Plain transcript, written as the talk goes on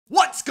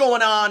What's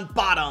going on,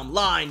 bottom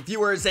line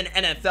viewers and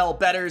NFL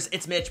bettors?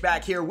 It's Mitch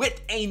back here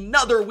with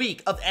another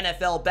week of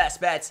NFL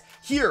best bets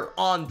here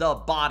on the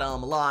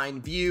Bottom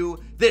Line View.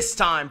 This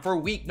time for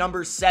week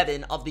number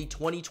 7 of the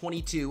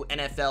 2022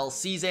 NFL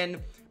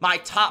season. My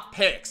top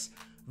picks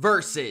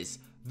versus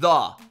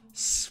the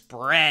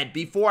spread.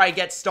 Before I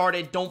get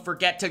started, don't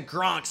forget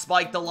to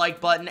spike the like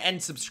button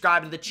and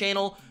subscribe to the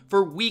channel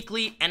for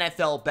weekly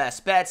NFL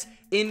best bets,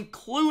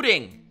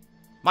 including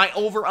my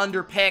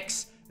over-under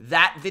picks.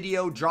 That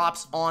video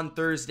drops on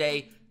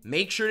Thursday.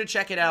 Make sure to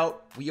check it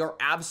out. We are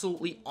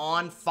absolutely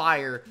on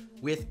fire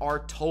with our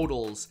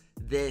totals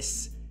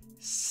this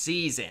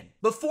season.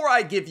 Before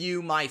I give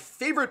you my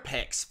favorite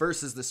picks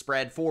versus the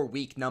spread for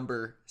week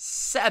number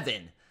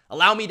 7,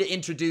 allow me to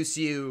introduce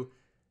you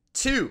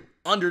to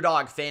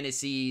Underdog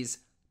Fantasy's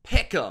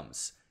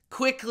Pick'ems,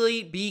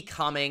 quickly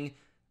becoming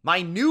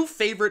my new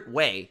favorite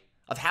way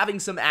of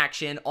having some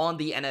action on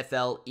the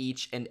NFL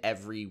each and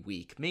every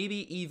week.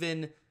 Maybe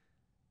even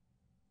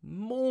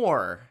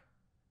more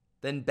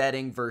than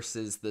betting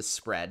versus the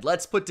spread.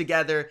 Let's put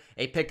together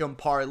a pick'em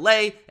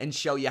parlay and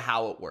show you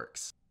how it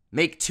works.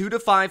 Make 2 to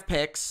 5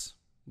 picks,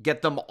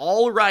 get them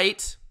all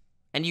right,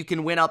 and you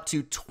can win up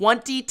to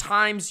 20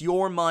 times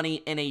your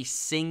money in a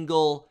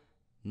single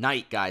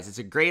night, guys. It's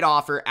a great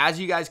offer. As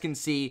you guys can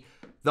see,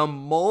 the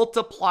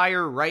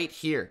multiplier right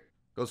here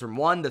goes from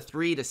 1 to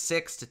 3 to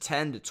 6 to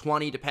 10 to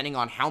 20, depending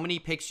on how many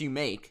picks you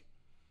make.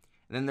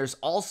 And then there's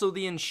also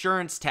the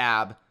insurance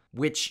tab,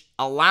 which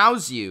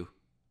allows you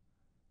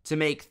to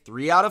make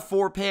 3 out of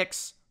 4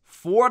 picks,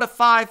 4 out of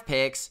 5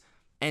 picks,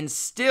 and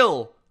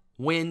still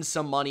win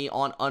some money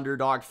on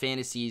Underdog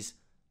Fantasy's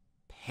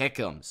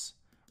Pick'ems.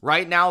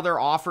 Right now, their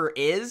offer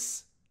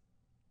is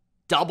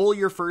double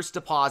your first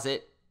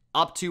deposit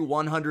up to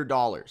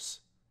 $100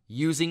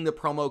 using the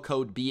promo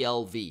code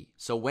BLV.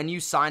 So when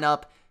you sign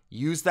up,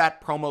 use that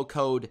promo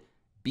code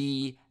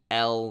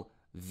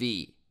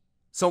BLV.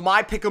 So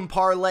my pick'em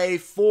parlay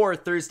for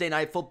Thursday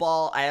Night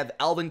Football, I have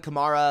Alvin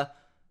Kamara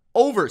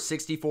over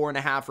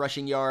 64.5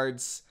 rushing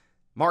yards,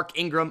 Mark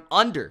Ingram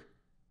under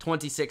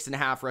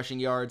 26.5 rushing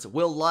yards,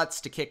 Will Lutz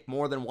to kick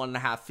more than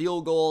 1.5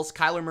 field goals,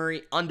 Kyler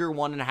Murray under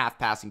 1.5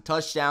 passing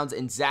touchdowns,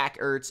 and Zach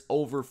Ertz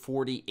over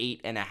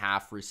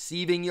 48.5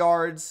 receiving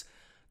yards.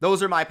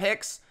 Those are my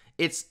picks.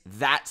 It's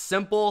that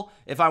simple.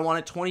 If I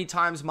wanted 20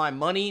 times my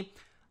money,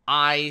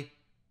 I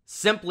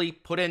simply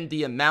put in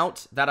the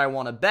amount that I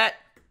want to bet.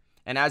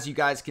 And as you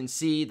guys can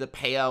see, the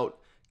payout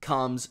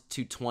comes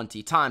to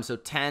 20 times. So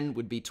 10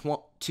 would be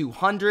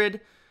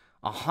 200,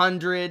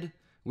 100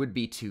 would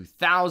be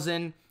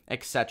 2,000,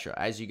 etc.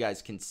 As you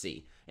guys can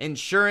see.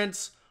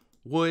 Insurance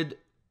would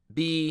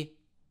be,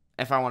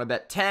 if I want to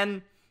bet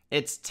 10,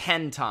 it's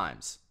 10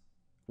 times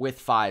with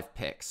 5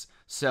 picks.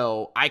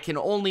 So I can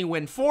only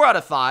win 4 out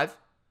of 5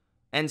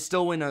 and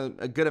still win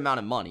a good amount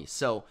of money.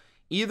 So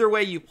either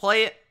way you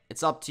play it,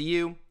 it's up to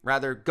you.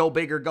 Rather go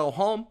big or go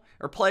home,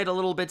 or play it a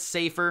little bit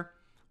safer.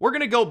 We're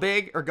going to go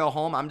big or go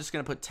home. I'm just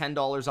going to put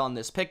 $10 on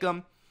this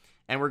pick'em,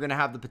 and we're going to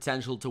have the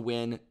potential to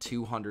win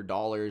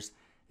 $200.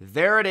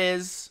 There it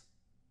is.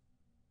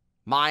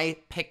 My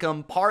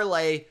pick'em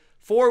parlay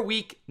for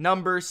week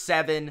number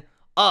 7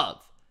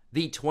 of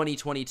the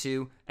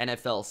 2022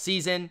 NFL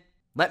season.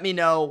 Let me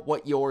know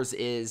what yours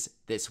is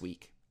this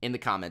week in the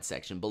comment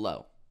section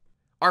below.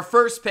 Our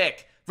first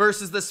pick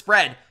versus the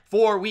spread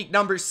for week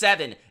number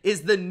 7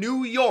 is the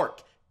New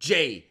York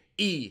Jets.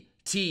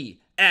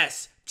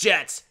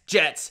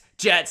 Jets.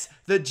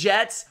 The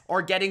Jets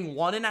are getting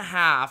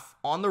 1.5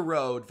 on the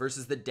road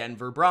versus the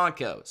Denver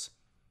Broncos.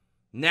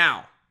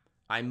 Now,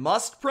 I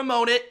must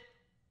promote it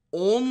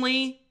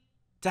only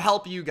to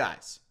help you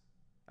guys.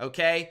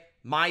 Okay?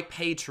 My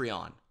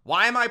Patreon.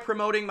 Why am I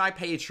promoting my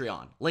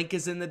Patreon? Link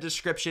is in the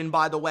description,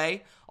 by the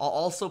way. I'll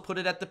also put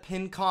it at the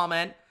pinned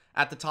comment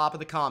at the top of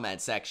the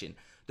comment section.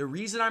 The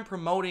reason I'm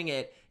promoting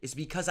it is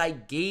because I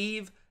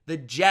gave the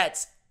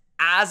Jets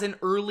as an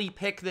early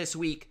pick this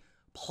week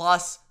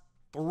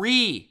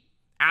 +3.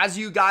 As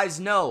you guys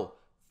know,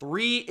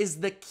 3 is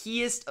the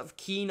keyest of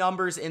key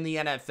numbers in the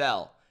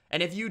NFL.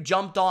 And if you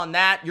jumped on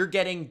that, you're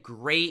getting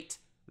great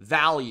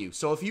value.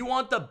 So if you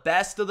want the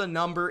best of the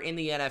number in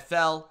the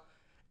NFL,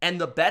 and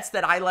the bets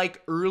that I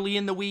like early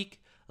in the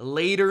week,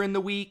 later in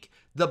the week,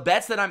 the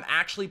bets that I'm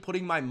actually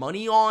putting my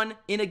money on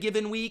in a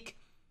given week,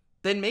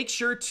 then make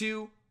sure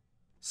to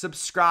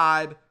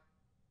subscribe,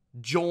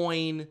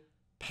 join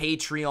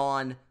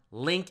Patreon.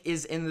 Link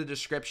is in the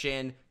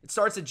description. It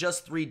starts at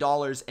just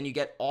 $3 and you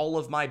get all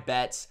of my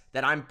bets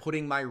that I'm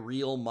putting my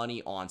real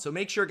money on. So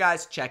make sure,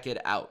 guys, check it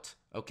out,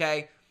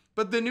 okay?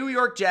 But the New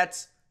York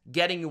Jets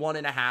getting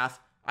 1.5,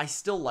 I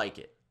still like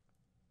it.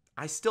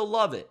 I still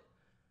love it.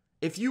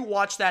 If you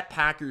watch that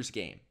Packers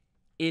game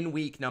in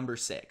week number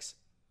 6,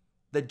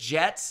 the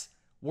Jets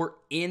were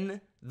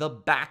in the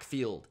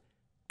backfield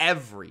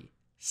every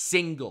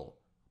single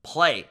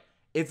play.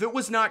 If it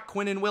was not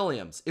Quinnen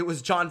Williams, it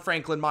was John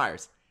Franklin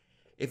Myers.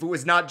 If it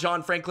was not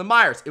John Franklin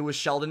Myers, it was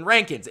Sheldon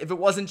Rankins. If it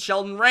wasn't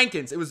Sheldon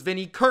Rankins, it was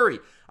Vinny Curry.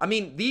 I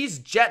mean, these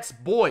Jets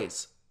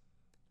boys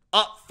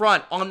up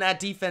front on that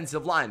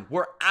defensive line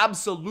were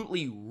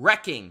absolutely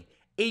wrecking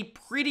a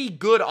pretty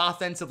good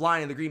offensive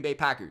line in the Green Bay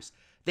Packers.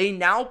 They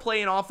now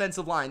play an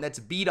offensive line that's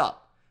beat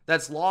up,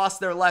 that's lost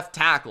their left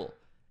tackle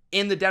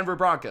in the Denver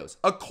Broncos,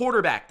 a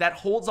quarterback that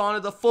holds on to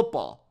the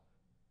football.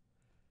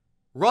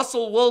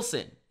 Russell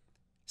Wilson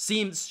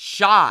seems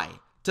shy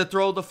to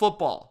throw the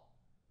football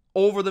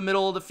over the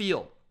middle of the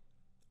field.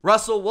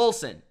 Russell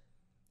Wilson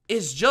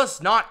is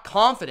just not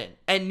confident,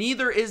 and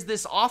neither is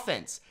this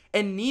offense,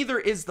 and neither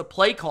is the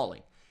play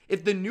calling.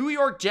 If the New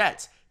York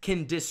Jets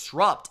can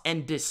disrupt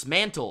and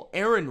dismantle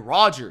Aaron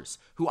Rodgers,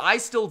 who I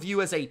still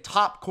view as a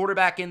top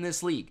quarterback in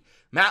this league,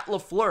 Matt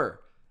LaFleur,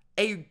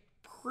 a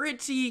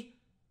pretty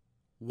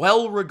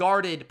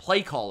well-regarded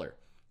play caller,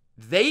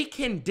 they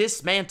can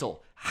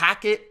dismantle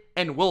Hackett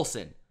and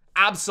Wilson.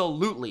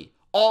 Absolutely.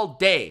 All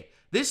day.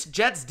 This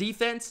Jets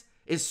defense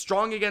is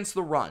strong against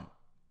the run.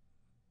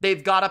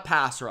 They've got a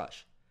pass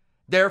rush.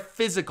 They're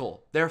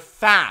physical. They're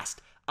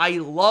fast. I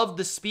love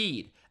the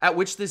speed at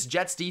which this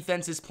Jets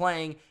defense is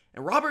playing.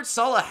 And Robert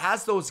Saleh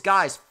has those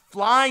guys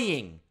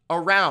flying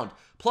around.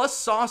 Plus,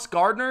 Sauce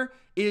Gardner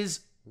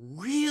is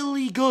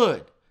really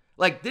good.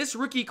 Like, this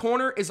rookie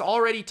corner is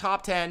already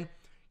top 10.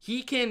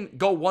 He can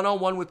go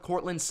one-on-one with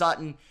Courtland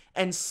Sutton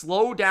and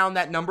slow down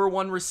that number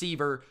one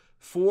receiver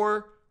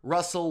for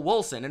Russell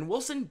Wilson. And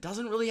Wilson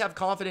doesn't really have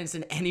confidence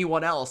in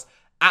anyone else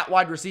at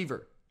wide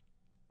receiver.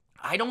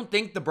 I don't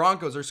think the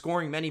Broncos are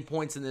scoring many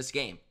points in this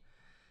game.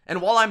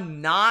 And while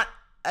I'm not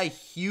a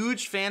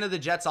huge fan of the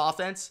Jets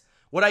offense,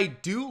 what I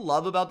do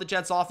love about the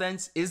Jets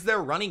offense is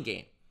their running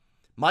game.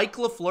 Mike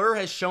LaFleur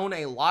has shown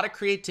a lot of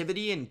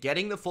creativity in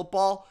getting the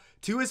football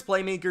to his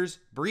playmakers,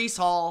 Breece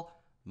Hall,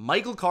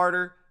 Michael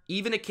Carter,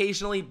 even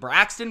occasionally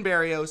Braxton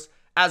Berrios,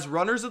 as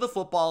runners of the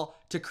football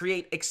to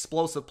create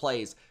explosive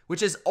plays,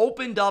 which has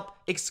opened up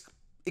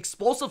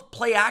explosive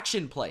play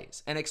action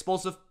plays and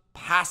explosive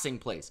passing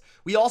plays.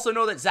 We also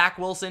know that Zach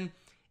Wilson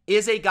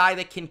is a guy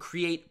that can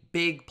create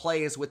big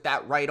plays with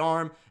that right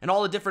arm and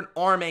all the different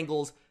arm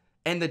angles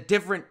and the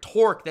different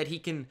torque that he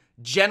can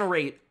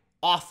generate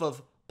off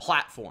of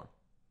platform.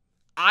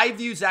 I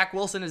view Zach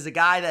Wilson as a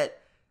guy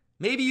that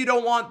maybe you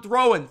don't want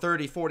throwing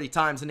 30, 40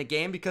 times in a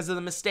game because of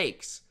the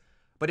mistakes.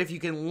 But if you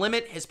can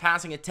limit his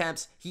passing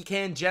attempts, he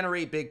can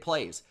generate big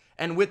plays.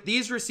 And with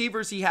these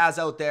receivers he has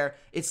out there,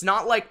 it's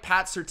not like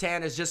Pat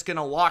Surtain is just going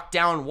to lock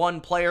down one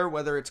player,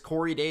 whether it's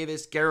Corey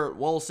Davis, Garrett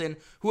Wilson,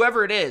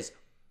 whoever it is,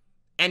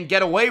 and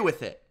get away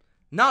with it.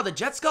 No, the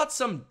Jets got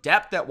some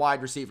depth at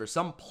wide receiver,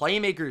 some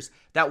playmakers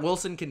that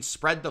Wilson can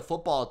spread the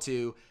football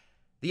to.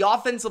 The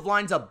offensive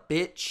line's a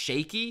bit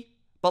shaky,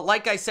 but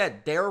like I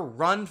said, they're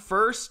run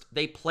first.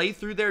 They play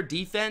through their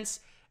defense,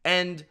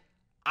 and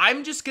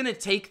I'm just going to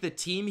take the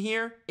team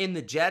here in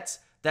the Jets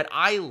that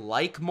I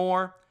like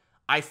more,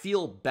 I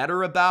feel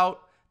better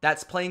about,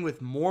 that's playing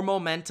with more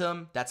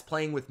momentum, that's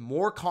playing with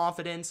more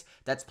confidence,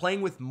 that's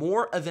playing with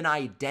more of an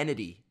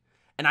identity.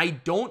 And I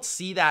don't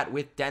see that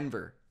with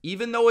Denver.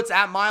 Even though it's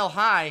at Mile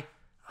High,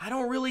 I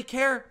don't really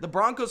care. The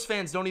Broncos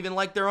fans don't even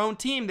like their own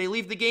team. They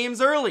leave the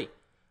games early.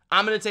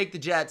 I'm going to take the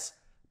Jets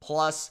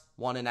plus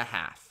 1.5.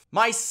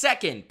 My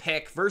second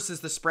pick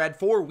versus the spread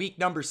for week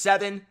number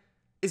 7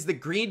 is the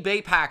Green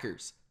Bay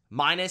Packers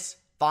minus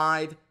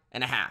 5.5.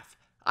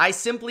 I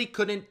simply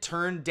couldn't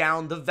turn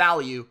down the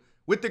value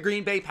with the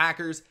Green Bay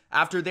Packers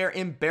after their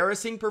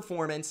embarrassing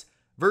performance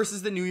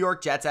versus the New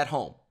York Jets at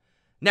home.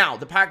 Now,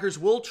 the Packers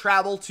will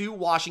travel to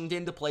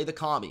Washington to play the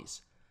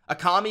Commies. A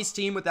Commies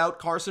team without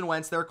Carson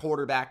Wentz, their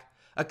quarterback.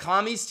 A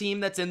Commies team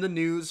that's in the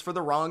news for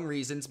the wrong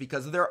reasons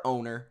because of their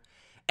owner.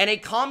 And a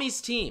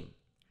Commies team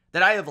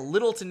that I have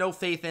little to no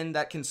faith in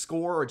that can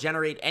score or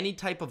generate any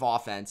type of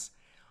offense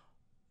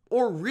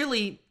or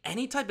really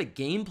any type of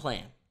game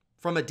plan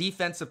from a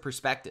defensive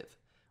perspective.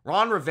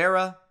 Ron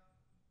Rivera,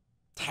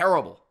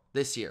 terrible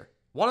this year.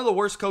 One of the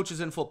worst coaches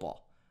in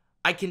football.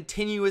 I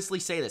continuously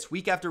say this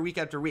week after week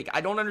after week. I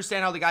don't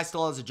understand how the guy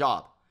still has a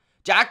job.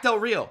 Jack Del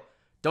Rio,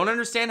 don't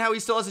understand how he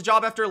still has a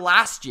job after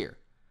last year.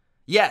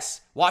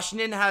 Yes,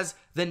 Washington has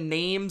the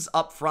names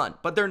up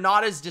front, but they're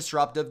not as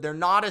disruptive. They're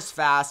not as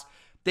fast.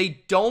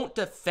 They don't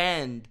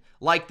defend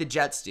like the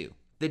Jets do.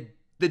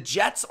 The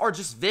Jets are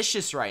just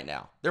vicious right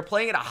now. They're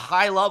playing at a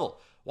high level.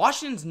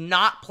 Washington's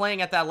not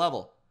playing at that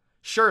level.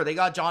 Sure, they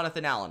got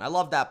Jonathan Allen. I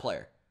love that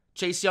player.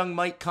 Chase Young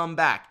might come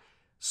back.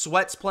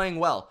 Sweat's playing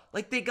well.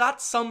 Like, they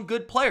got some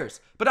good players.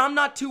 But I'm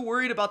not too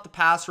worried about the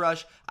pass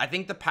rush. I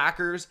think the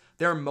Packers,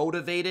 they're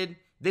motivated.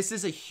 This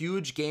is a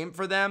huge game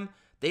for them.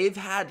 They've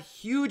had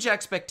huge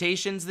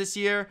expectations this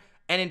year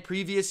and in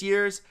previous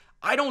years.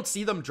 I don't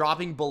see them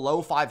dropping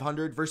below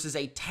 500 versus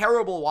a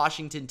terrible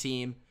Washington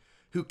team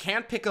who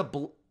can't pick a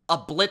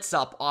blitz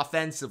up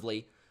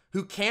offensively,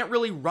 who can't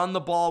really run the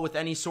ball with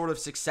any sort of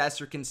success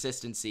or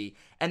consistency.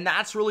 And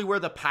that's really where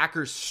the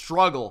Packers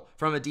struggle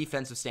from a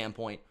defensive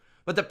standpoint.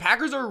 But the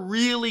Packers are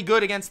really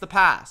good against the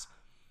pass.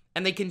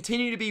 And they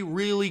continue to be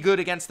really good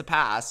against the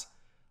pass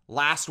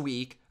last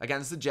week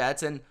against the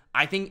Jets. And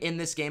I think in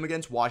this game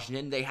against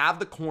Washington, they have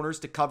the corners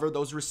to cover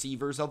those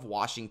receivers of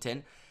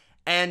Washington.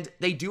 And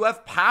they do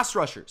have pass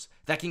rushers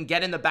that can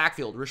get in the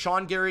backfield.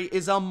 Rashawn Gary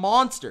is a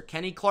monster.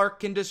 Kenny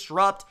Clark can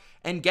disrupt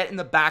and get in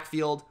the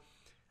backfield.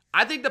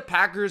 I think the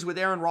Packers with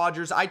Aaron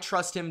Rodgers, I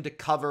trust him to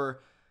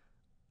cover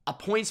a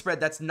point spread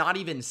that's not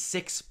even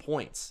 6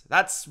 points.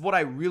 That's what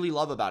I really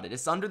love about it.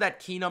 It's under that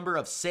key number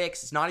of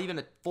 6. It's not even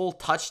a full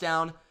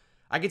touchdown.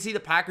 I can see the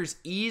Packers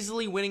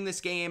easily winning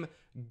this game,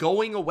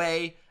 going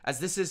away, as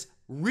this is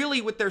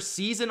really with their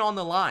season on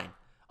the line.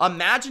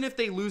 Imagine if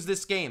they lose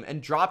this game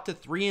and drop to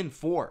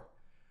 3-4.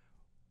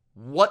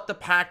 What the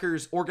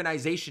Packers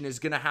organization is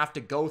going to have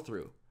to go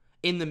through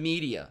in the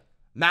media.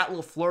 Matt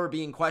LaFleur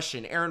being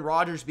questioned, Aaron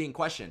Rodgers being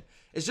questioned.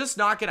 It's just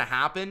not going to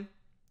happen.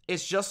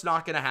 It's just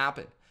not going to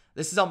happen.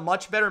 This is a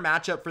much better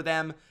matchup for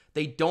them.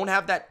 They don't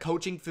have that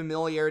coaching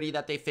familiarity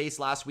that they faced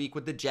last week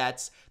with the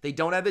Jets. They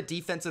don't have a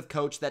defensive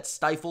coach that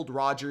stifled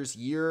Rodgers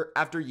year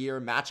after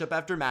year, matchup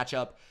after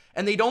matchup.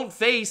 And they don't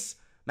face,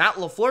 Matt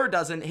LaFleur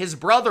doesn't, his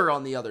brother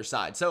on the other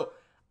side. So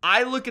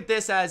I look at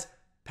this as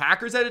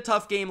Packers had a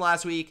tough game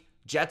last week.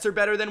 Jets are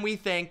better than we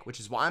think, which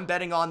is why I'm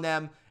betting on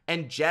them.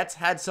 And Jets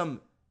had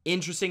some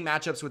interesting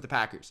matchups with the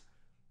Packers.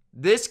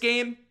 This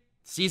game,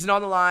 season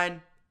on the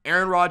line,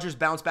 Aaron Rodgers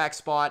bounce back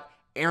spot,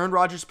 Aaron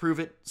Rodgers prove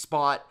it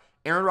spot,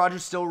 Aaron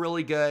Rodgers still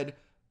really good.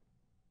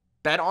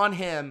 Bet on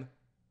him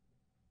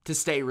to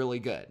stay really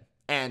good.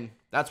 And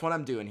that's what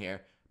I'm doing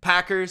here.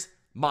 Packers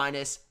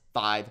minus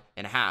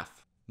 5.5.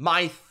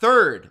 My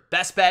third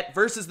best bet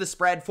versus the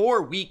spread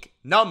for week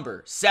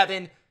number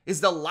 7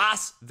 is the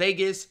Las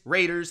Vegas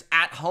Raiders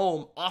at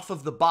home off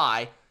of the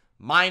bye,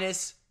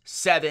 minus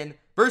 7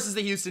 versus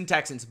the Houston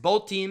Texans.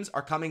 Both teams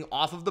are coming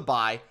off of the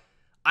bye.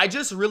 I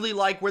just really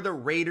like where the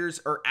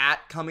Raiders are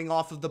at coming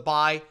off of the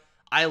bye.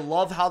 I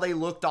love how they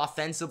looked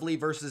offensively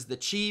versus the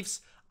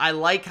Chiefs. I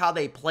like how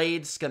they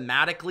played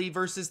schematically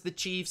versus the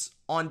Chiefs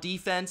on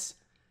defense.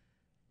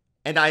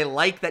 And I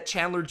like that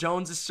Chandler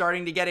Jones is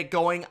starting to get it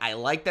going. I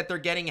like that they're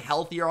getting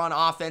healthier on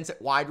offense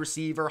at wide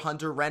receiver,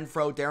 Hunter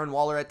Renfrow, Darren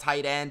Waller at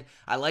tight end.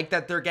 I like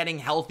that they're getting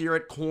healthier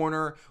at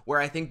corner, where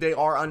I think they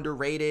are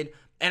underrated.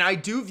 And I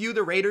do view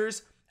the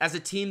Raiders as a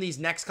team these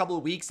next couple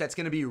of weeks that's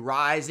going to be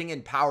rising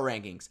in power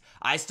rankings.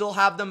 I still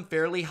have them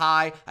fairly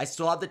high. I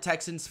still have the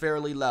Texans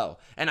fairly low.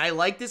 And I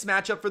like this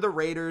matchup for the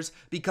Raiders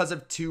because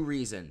of 2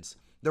 reasons.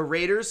 The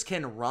Raiders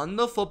can run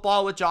the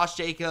football with Josh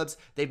Jacobs.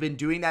 They've been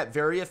doing that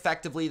very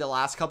effectively the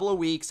last couple of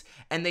weeks.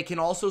 And they can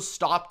also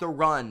stop the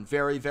run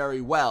very,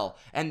 very well.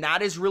 And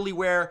that is really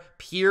where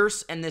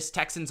Pierce and this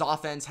Texans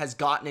offense has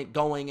gotten it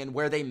going and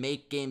where they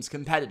make games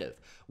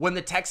competitive. When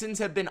the Texans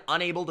have been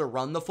unable to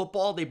run the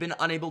football, they've been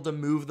unable to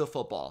move the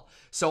football.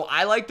 So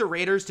I like the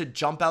Raiders to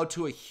jump out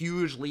to a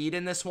huge lead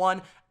in this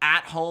one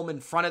at home in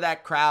front of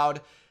that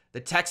crowd. The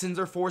Texans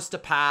are forced to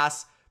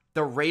pass.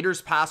 The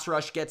Raiders pass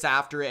rush gets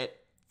after it.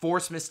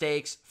 Force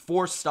mistakes,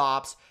 force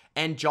stops,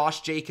 and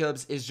Josh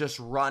Jacobs is just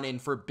running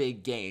for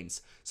big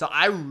gains. So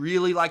I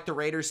really like the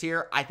Raiders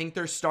here. I think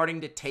they're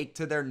starting to take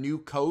to their new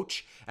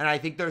coach, and I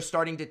think they're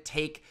starting to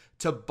take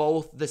to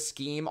both the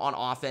scheme on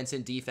offense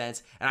and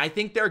defense. And I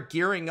think they're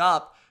gearing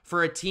up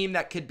for a team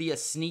that could be a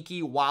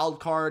sneaky wild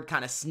card,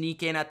 kind of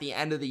sneak in at the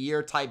end of the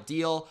year type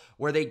deal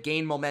where they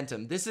gain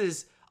momentum. This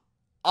is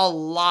a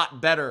lot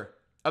better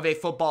of a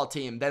football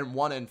team than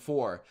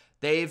 1-4.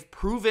 They've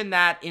proven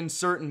that in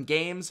certain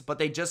games, but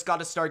they just got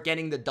to start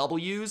getting the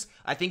W's.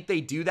 I think they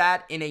do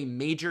that in a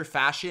major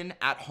fashion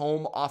at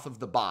home off of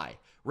the bye.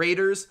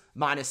 Raiders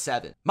minus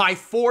 7. My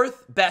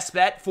fourth best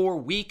bet for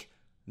week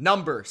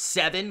number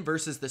 7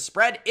 versus the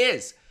spread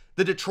is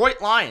the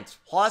Detroit Lions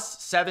plus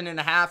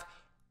 7.5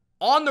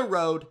 on the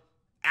road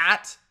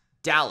at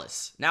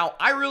Dallas. Now,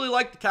 I really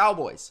like the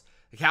Cowboys.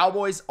 The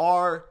Cowboys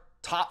are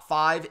top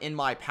 5 in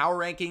my power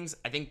rankings.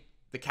 I think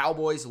the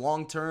Cowboys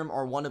long-term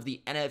are one of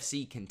the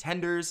NFC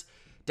contenders.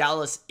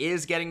 Dallas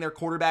is getting their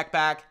quarterback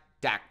back,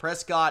 Dak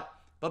Prescott.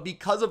 But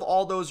because of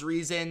all those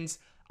reasons,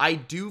 I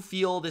do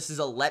feel this is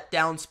a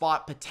letdown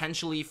spot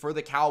potentially for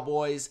the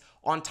Cowboys.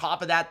 On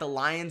top of that, the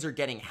Lions are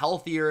getting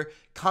healthier,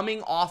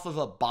 coming off of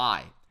a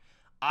bye.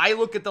 I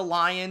look at the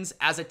Lions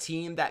as a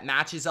team that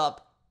matches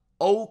up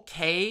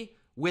okay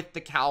with the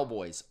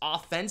Cowboys.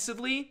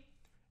 Offensively,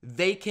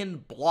 they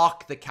can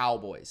block the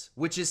Cowboys,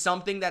 which is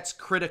something that's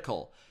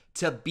critical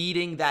to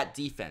beating that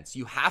defense.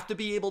 You have to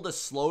be able to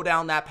slow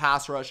down that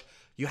pass rush.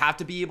 You have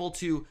to be able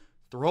to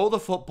throw the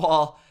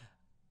football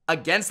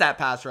against that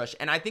pass rush.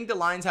 And I think the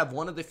Lions have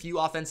one of the few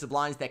offensive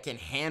lines that can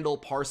handle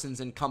Parsons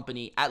and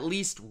company at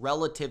least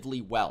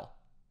relatively well.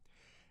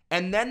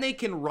 And then they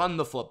can run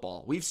the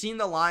football. We've seen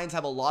the Lions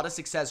have a lot of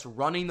success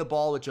running the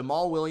ball with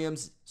Jamal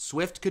Williams.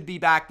 Swift could be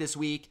back this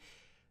week.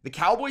 The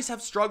Cowboys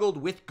have struggled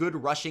with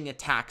good rushing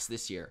attacks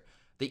this year.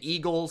 The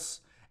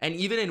Eagles, and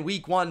even in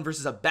week 1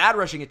 versus a bad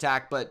rushing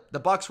attack, but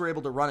the Bucs were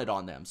able to run it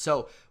on them.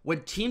 So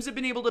when teams have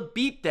been able to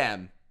beat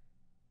them,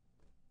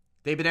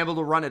 they've been able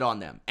to run it on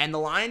them. And the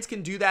Lions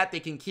can do that. They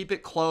can keep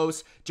it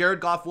close. Jared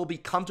Goff will be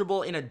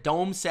comfortable in a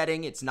dome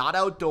setting. It's not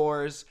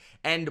outdoors.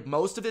 And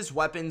most of his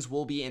weapons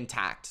will be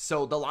intact.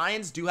 So the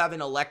Lions do have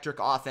an electric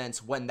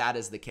offense when that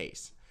is the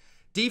case.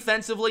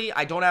 Defensively,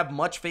 I don't have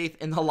much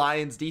faith in the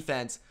Lions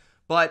defense.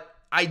 But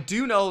I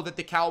do know that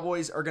the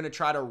Cowboys are going to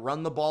try to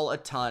run the ball a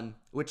ton,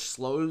 which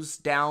slows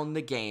down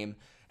the game.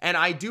 And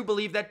I do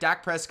believe that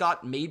Dak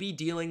Prescott may be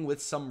dealing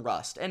with some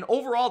rust. And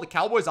overall, the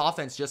Cowboys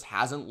offense just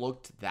hasn't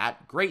looked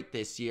that great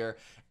this year.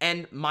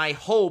 And my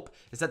hope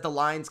is that the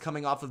Lions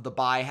coming off of the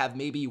bye have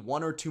maybe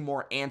one or two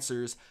more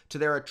answers to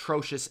their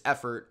atrocious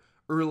effort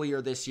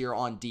earlier this year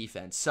on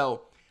defense.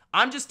 So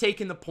I'm just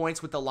taking the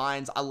points with the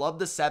Lions. I love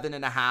the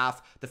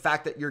 7.5. The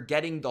fact that you're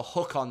getting the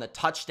hook on the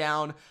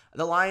touchdown.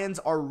 The Lions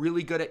are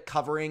really good at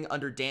covering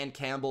under Dan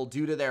Campbell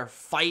due to their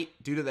fight,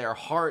 due to their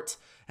heart.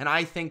 And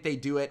I think they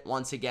do it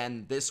once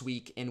again this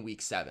week in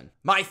week 7.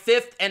 My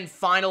fifth and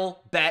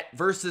final bet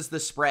versus the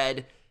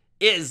spread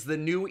is the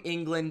New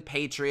England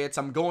Patriots.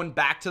 I'm going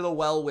back to the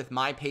well with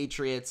my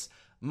Patriots,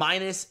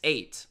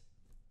 -8.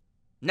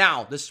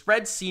 Now, the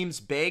spread seems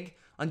big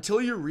until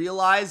you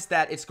realize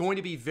that it's going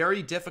to be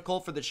very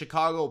difficult for the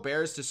Chicago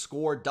Bears to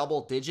score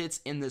double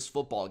digits in this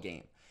football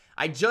game.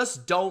 I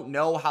just don't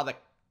know how the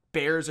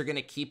Bears are going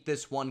to keep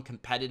this one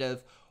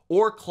competitive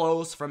or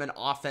close from an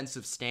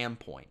offensive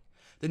standpoint.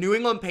 The New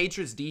England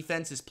Patriots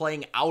defense is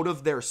playing out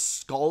of their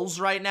skulls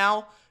right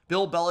now.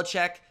 Bill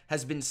Belichick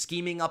has been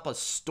scheming up a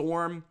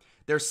storm.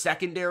 Their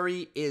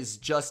secondary is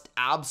just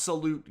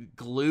absolute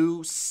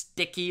glue,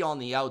 sticky on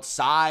the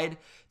outside.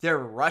 They're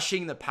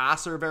rushing the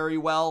passer very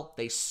well.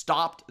 They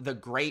stopped the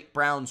great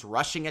Browns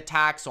rushing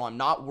attack, so I'm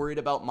not worried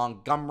about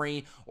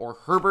Montgomery or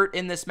Herbert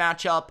in this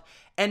matchup.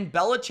 And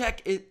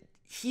Belichick,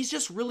 he's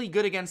just really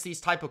good against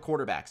these type of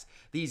quarterbacks.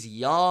 These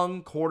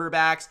young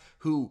quarterbacks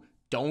who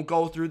don't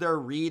go through their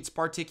reads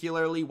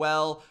particularly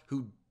well,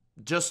 who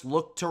just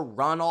look to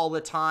run all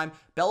the time.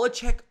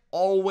 Belichick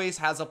always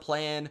has a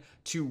plan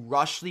to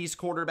rush these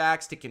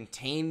quarterbacks, to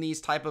contain these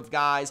type of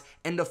guys,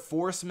 and to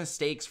force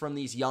mistakes from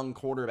these young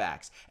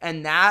quarterbacks.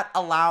 And that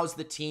allows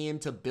the team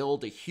to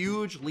build a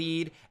huge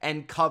lead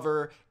and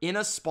cover in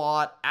a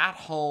spot at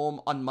home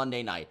on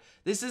Monday night.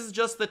 This is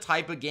just the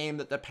type of game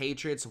that the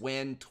Patriots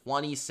win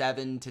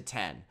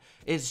 27-10.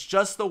 It's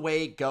just the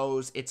way it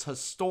goes. It's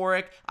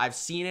historic. I've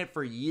seen it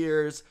for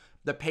years.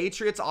 The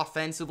Patriots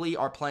offensively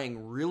are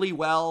playing really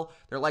well.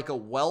 They're like a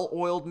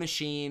well-oiled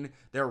machine.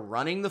 They're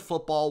running the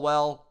football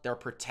well. They're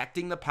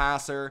protecting the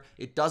passer.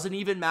 It doesn't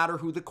even matter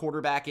who the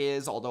quarterback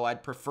is, although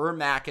I'd prefer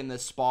Mac in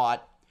this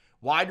spot.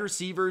 Wide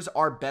receivers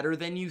are better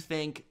than you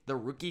think. The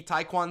rookie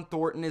Tyquan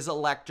Thornton is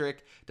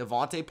electric.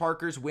 Devontae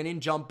Parker's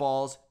winning jump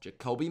balls.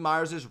 Jacoby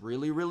Myers is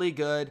really, really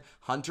good.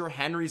 Hunter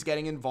Henry's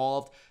getting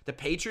involved. The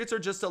Patriots are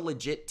just a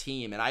legit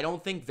team, and I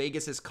don't think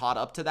Vegas has caught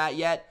up to that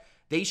yet.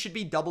 They should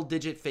be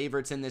double-digit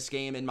favorites in this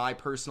game, in my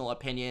personal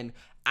opinion.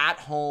 At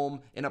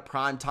home, in a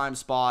primetime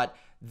spot,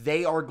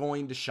 they are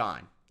going to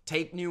shine.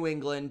 Take New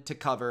England to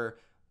cover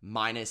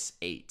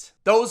 -8.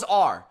 Those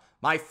are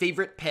my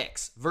favorite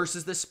picks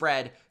versus the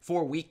spread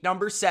for week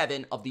number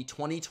 7 of the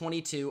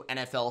 2022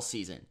 NFL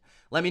season.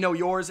 Let me know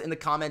yours in the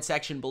comment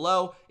section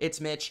below.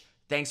 It's Mitch.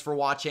 Thanks for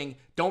watching.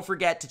 Don't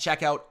forget to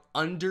check out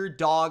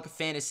Underdog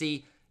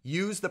Fantasy.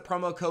 Use the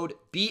promo code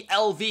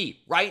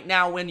BLV right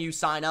now when you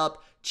sign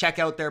up. Check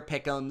out their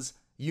pick'ems.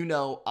 You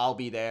know I'll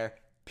be there.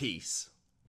 Peace.